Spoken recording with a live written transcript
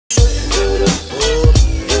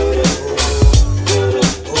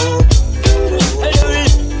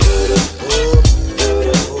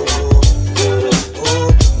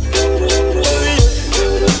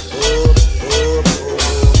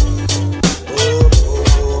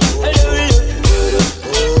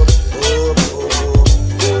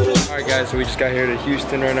So we just got here to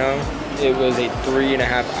Houston right now. It was a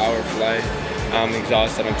 3.5-hour flight. I'm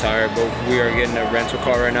exhausted, I'm tired, but we are getting a rental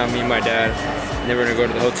car right now, me and my dad. And then we're gonna go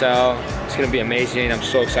to the hotel. It's gonna be amazing. I'm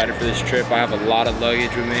so excited for this trip. I have a lot of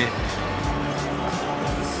luggage with me.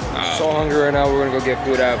 So hungry right now. We're gonna go get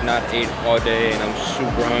food. I have not ate all day and I'm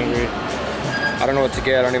super hungry. I don't know what to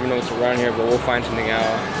get. I don't even know what's around here, but we'll find something out.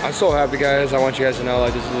 I'm so happy, guys. I want you guys to know,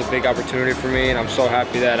 like, this is a big opportunity for me, and I'm so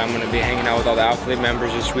happy that I'm gonna be hanging out with all the Alphalete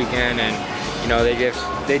members this weekend. And you know, they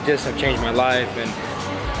just have changed my life. And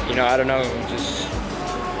you know, I don't know,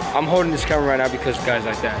 I'm holding this camera right now because of guys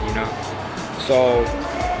like that, you know. So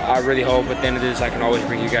I really hope at the end of this I can always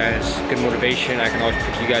bring you guys good motivation. I can always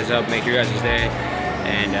pick you guys up, make your guys' day.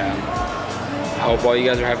 And I hope all you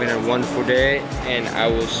guys are having a wonderful day, and I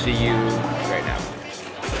will see you right now.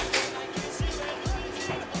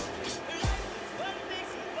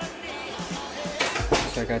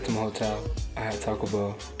 So I got to my hotel. I had Taco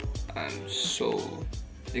Bell. I'm so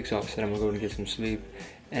exhausted. I'm gonna go and get some sleep,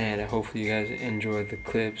 and hopefully you guys enjoy the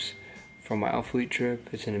clips from my Alphalete trip.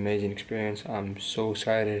 It's an amazing experience. I'm so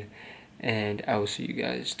excited, and I will see you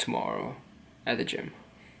guys tomorrow at the gym.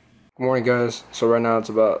 Good morning, guys. So right now it's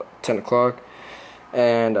about 10 o'clock,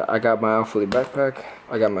 and I got my Alphalete backpack.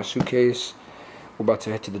 I got my suitcase. We're about to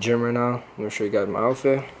head to the gym right now. I'm gonna show you guys my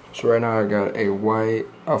outfit. So right now I got a white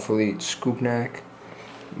Alphalete scoop neck,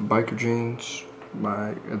 biker jeans,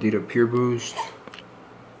 my Adidas Pure Boost.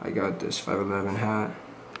 I got this 511 hat,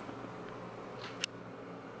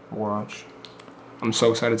 watch. I'm so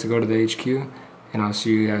excited to go to the HQ, and I'll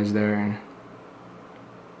see you guys there.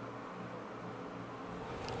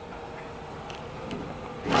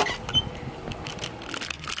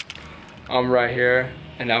 I'm right here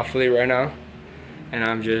in Alphalete right now, and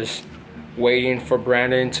I'm just waiting for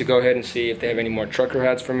Brandon to go ahead and see if they have any more trucker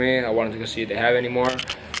hats for me. I wanted to go see if they have any more.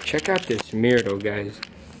 Check out this mirror though, guys.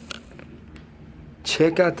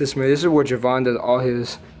 Check out this mirror. This is where Javon does all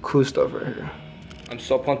his cool stuff right here. I'm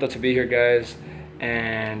so pumped up to be here, guys,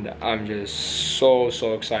 and I'm just so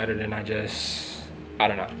excited, and I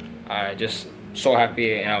don't know. I just so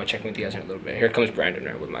happy, and I'll check with you guys in a little bit. Here comes Brandon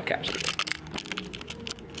right with my caps.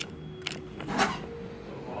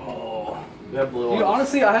 Dude,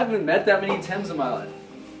 honestly, I haven't met that many Tims in my life.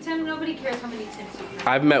 Tim, nobody cares how many Tims you have.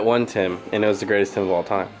 I've met one Tim, and it was the greatest Tim of all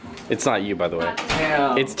time. It's not you, by the way.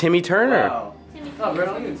 Damn. It's Timmy Turner. Wow. Oh, bro,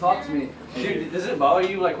 don't even talk to me. Dude, does it bother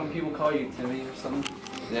you like when people call you Timmy or something?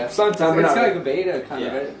 Yeah. Sometimes. It's kind of like a beta, kind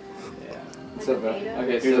of, right? Yeah. What's up, bro?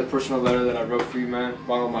 Okay, here's a personal letter that I wrote for you, man.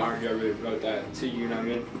 Bottom of my heart, I really wrote that to you, know what I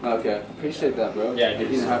mean? Okay. Appreciate that, bro. Yeah, you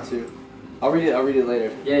didn't have to. I'll read it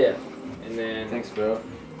later. Yeah. And then. Thanks, bro.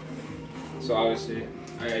 So obviously,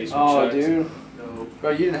 I got you some checks. dude. No. Bro,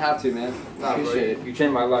 you didn't have to, man. Nah, appreciate it. You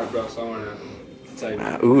changed my life, bro. So I wanna tell you.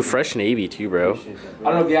 Ooh, fresh navy too, bro. I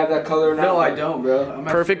don't know if you have that color or not. No, I don't, bro.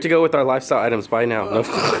 Perfect to go with our lifestyle items. Buy now. No.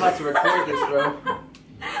 I'm about to record this, bro.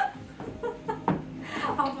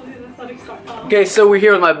 Okay, so we're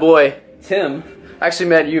here with my boy Tim. I actually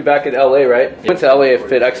met you back in LA, right? Went to LA at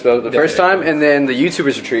Fit Expo the first time, and then the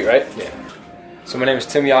YouTubers retreat, right? Yeah. So my name is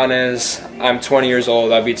Tim Yanez. I'm 20 years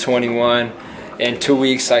old. I'll be 21. In 2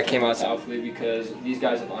 weeks, I came out to Alphalete because these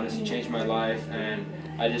guys have honestly changed my life, and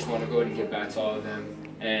I just want to go ahead and give back to all of them.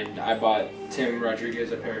 And I bought Tim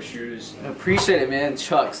Rodriguez a pair of shoes. I appreciate it, man.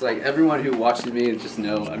 Chucks, like everyone who watches me just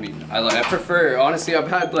know. I mean, I prefer. Honestly,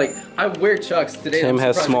 I wear Chucks today. Tim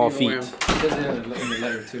has small feet. He does it in the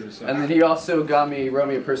letter too. So. And then he also wrote me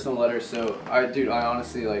a personal letter. So I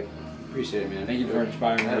honestly like appreciate it, man. Thank you for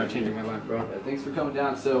inspiring me and changing my life, bro. Yeah, thanks for coming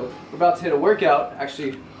down. So we're about to hit a workout.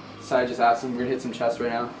 Actually, so I just asked him. We're gonna hit some chest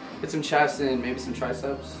right now. Hit some chest and maybe some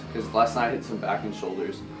triceps. Because last night I hit some back and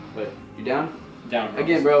shoulders. But you down? Down, bro.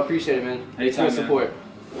 Again, bro, appreciate it, man. Thanks for the support.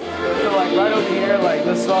 Man. So like right over here, like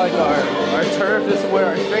this is like our turf. This is where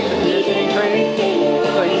our strength and conditioning training.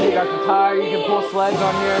 So you see, you got the tire. You can pull sleds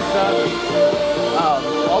on here and stuff.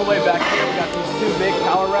 All the way back here, we got these two big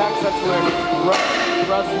power racks. That's where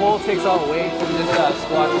Russ Wool takes all the weights and just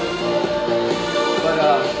squats. But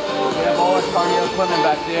we have all our cardio equipment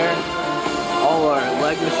back there. All our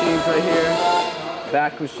leg machines right here,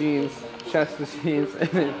 back machines, chest machines, and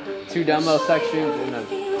then 2 dumbbell sections and a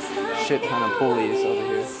shit ton of pulleys over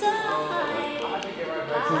here. This is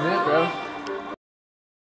it, bro.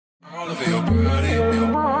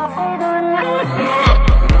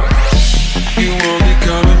 You only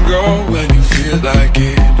come and go when you feel like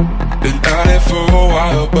it. Been at it for a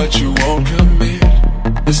while, but you won't commit.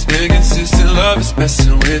 This inconsistent love is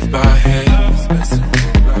messing with my head.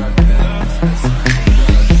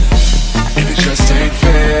 And it just ain't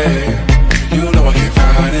fair. You know I can't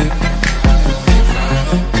fight it.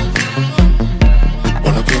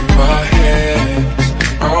 Wanna put my head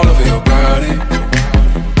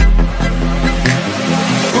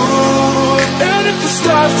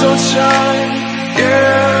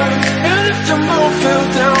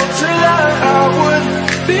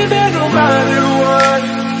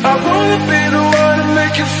I wanna be the one to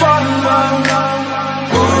make you fall in love.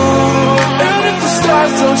 Ooh, and if the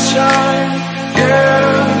stars don't shine,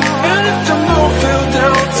 yeah, and if the moon fell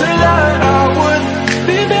down tonight, I would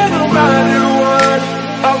be there no matter what.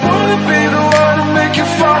 I wanna be the one to make you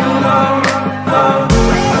fall in love.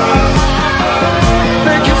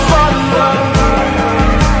 Make you fall in love.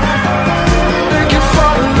 Make you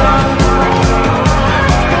fall in love.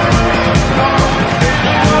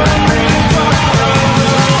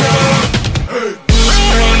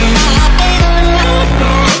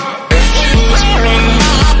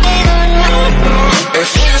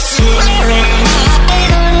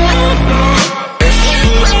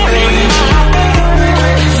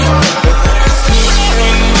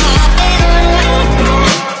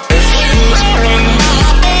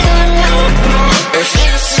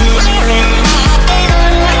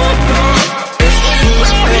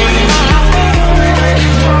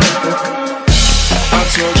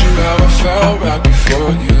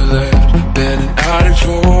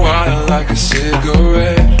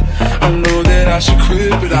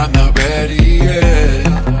 But I'm not ready yet.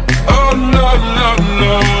 Oh no, no,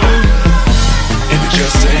 no. And it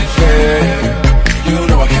just ain't fair. You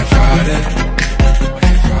know I can't fight it.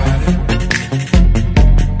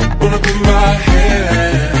 Wanna put my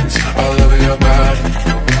hands all over your body.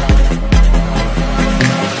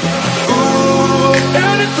 Ooh,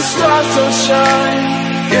 and if the stars don't shine,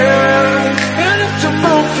 yeah, and if the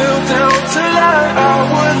moon fell down tonight, I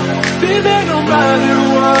would be there no matter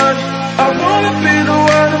what. I wanna be the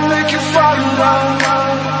one to make you fall in love.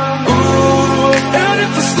 Ooh, and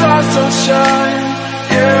if the stars don't shine,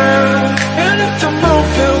 yeah, and if the moon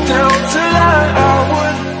fell down tonight, I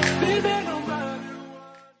would be there no matter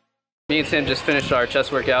what. Me and Tim just finished our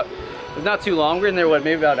chest workout. It was not too long. We're in there, what,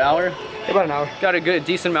 maybe about an hour? About an hour. Got a good,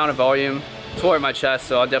 decent amount of volume. Tore my chest,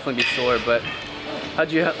 so I'll definitely be sore, but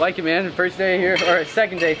how'd you like it, man? First day here, or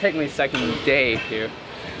second day, technically second day here.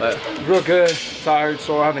 But real good, tired,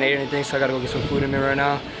 sore, I haven't ate anything, so I gotta go get some food in me right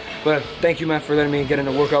now. But thank you, man, for letting me get in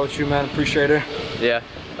the workout with you, man. Appreciate it. Yeah,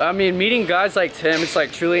 I mean, meeting guys like Tim, it's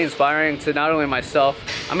like truly inspiring to not only myself,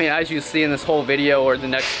 I mean, as you see in this whole video or the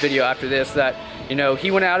next video after this, that, you know, he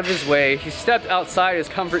went out of his way, he stepped outside his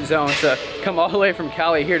comfort zone to come all the way from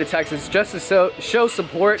Cali here to Texas just to show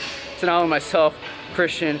support to not only myself,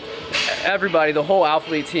 Christian, everybody, the whole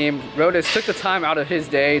Alphalete team. Rodas took the time out of his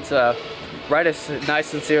day to write us a nice,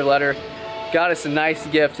 sincere letter, got us a nice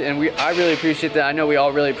gift, and I really appreciate that. I know we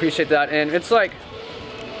all really appreciate that. And it's like,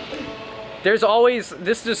 there's always,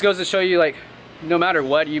 this just goes to show you, like, no matter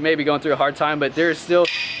what, you may be going through a hard time, but there's still,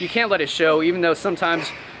 you can't let it show, even though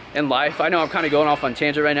sometimes in life, I know I'm kind of going off on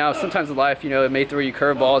tangent right now, sometimes in life, you know, it may throw you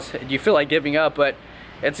curveballs, you feel like giving up, but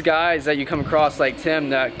it's guys that you come across like Tim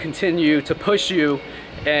that continue to push you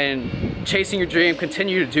and chasing your dream,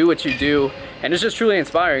 continue to do what you do, and it's just truly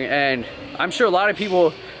inspiring. And I'm sure a lot of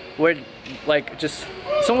people would like just,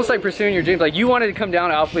 it's almost like pursuing your dreams. Like you wanted to come down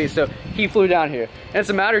to Alphalete, so he flew down here. And it's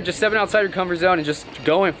a matter of just stepping outside your comfort zone and just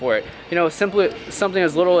going for it. You know, simply something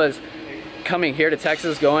as little as coming here to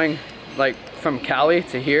Texas, going like from Cali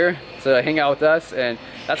to here to hang out with us, and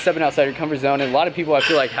that's stepping outside your comfort zone. And a lot of people I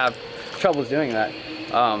feel like have troubles doing that.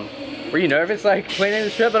 Were you nervous like planning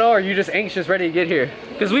this trip at all, or are you just anxious, ready to get here?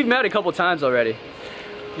 Because we've met a couple times already.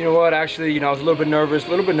 You know what, actually, you know, I was a little bit nervous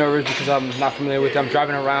because I'm not familiar with it. I'm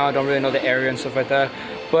driving around, don't really know the area and stuff like that.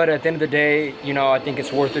 But at the end of the day, you know, I think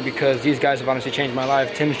it's worth it because these guys have honestly changed my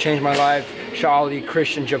life. Tim's changed my life, Charlie,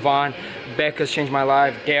 Christian, Javon, Becca's changed my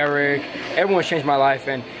life, Derek, everyone's changed my life.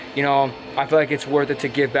 And, you know, I feel like it's worth it to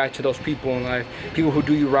give back to those people in life. People who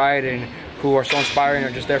do you right and who are so inspiring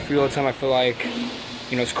or just there for you all the time. I feel like,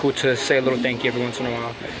 you know, it's cool to say a little thank you every once in a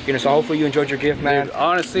while. You know, so hopefully you enjoyed your gift, man. Dude,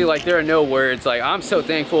 honestly, like, there are no words. Like, I'm so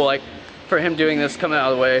thankful, like, for him doing this, coming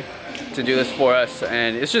out of the way to do this for us.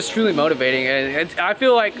 And it's just truly motivating. And I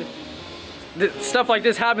feel like stuff like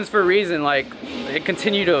this happens for a reason. Like, I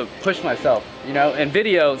continue to push myself, you know, and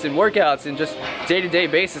videos and workouts and just day-to-day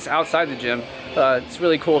basis outside the gym. It's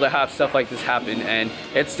really cool to have stuff like this happen. And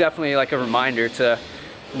it's definitely like a reminder to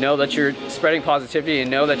know that you're spreading positivity and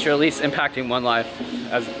know that you're at least impacting one life.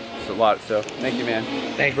 As it's a lot. So thank you, man.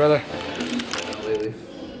 Thanks, brother.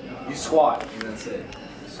 You squat, and that's it.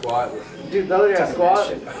 Squat. Dude, the other day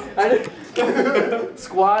squat.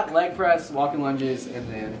 Squat, leg press, walking lunges,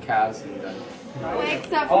 and then calves. And done.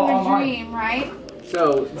 Wakes up from a dream, right?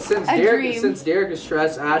 So since Derek is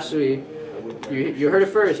stressed, Ashley, you heard it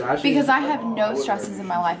first, Ashley. Because I have no stresses in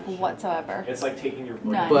my life whatsoever. It's like taking your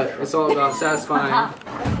None. But it's all about satisfying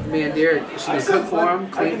me and Derek. She's gonna cook for him,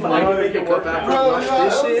 clean for him, pick up after,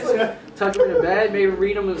 wash dishes, tuck him in the bed, maybe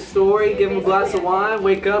read him a story, give him a glass of wine,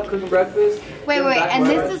 wake up, cook him breakfast. Wait, and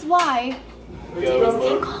this is why.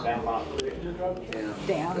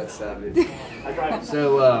 Damn. That's savage.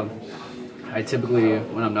 So, I typically,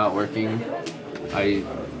 when I'm not working,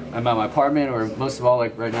 I'm at my apartment, or most of all,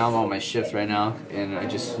 like right now, I'm on my shift right now, and I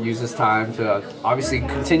just use this time to obviously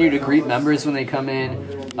continue to greet members when they come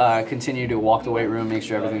in, continue to walk the weight room, make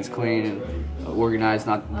sure everything's clean and organized,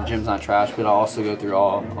 the gym's not trash, but I'll also go through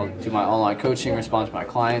I'll do my online coaching, respond to my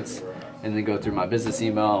clients, and then go through my business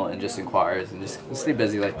email and just inquiries, and just stay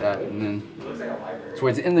busy like that. And then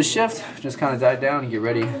towards the end of the shift, just kind of dive down and get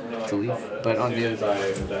ready to leave. But on the other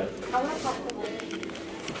side,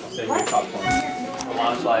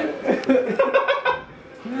 Launch like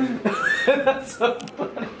that's so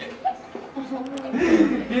funny.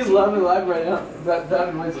 He's loving life right now. That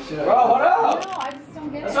annoys the shit out of me. Bro, hold up! No, I just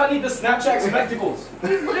don't get That's it. why I need the Snapchat spectacles.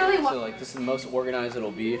 He's literally So like this is the most organized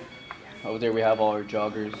it'll be. Over there we have all our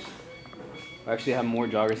joggers. We actually have more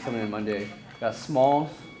joggers coming in Monday. Got smalls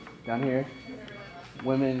down here,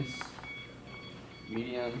 women's,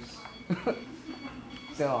 mediums.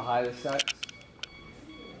 See how high this stacks?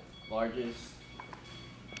 Larges,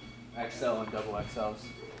 XL and double XLs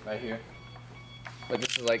right here. But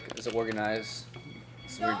this is like, it's organized.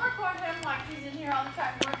 Don't record him like he's in here all the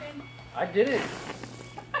time working. I did it.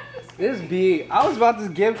 This B, I was about to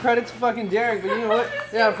give credit to fucking Derek, but you know what?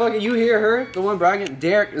 Yeah, fucking, you hear her, the one bragging.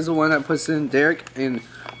 Derek is the one that puts in Derek and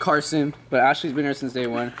Carson, but Ashley's been here since day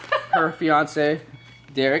one. Her fiance,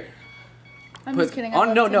 Derek. I'm just kidding.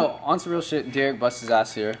 On some real shit, Derek busts his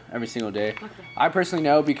ass here every single day. Okay. I personally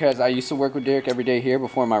know because I used to work with Derek every day here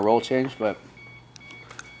before my role changed, but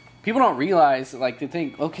people don't realize, like, they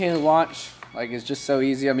think, okay, the launch, like, it's just so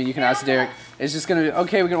easy. I mean, you can ask Derek. It's just gonna be,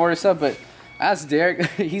 okay, we can order stuff, but ask Derek,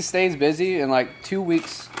 he stays busy in like 2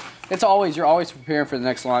 weeks. You're always preparing for the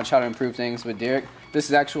next launch, how to improve things. But Derek, this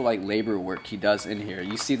is actual like labor work he does in here.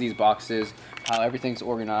 You see these boxes, how everything's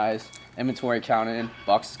organized, inventory counted,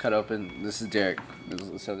 boxes cut open. This is Derek.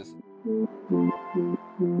 So this.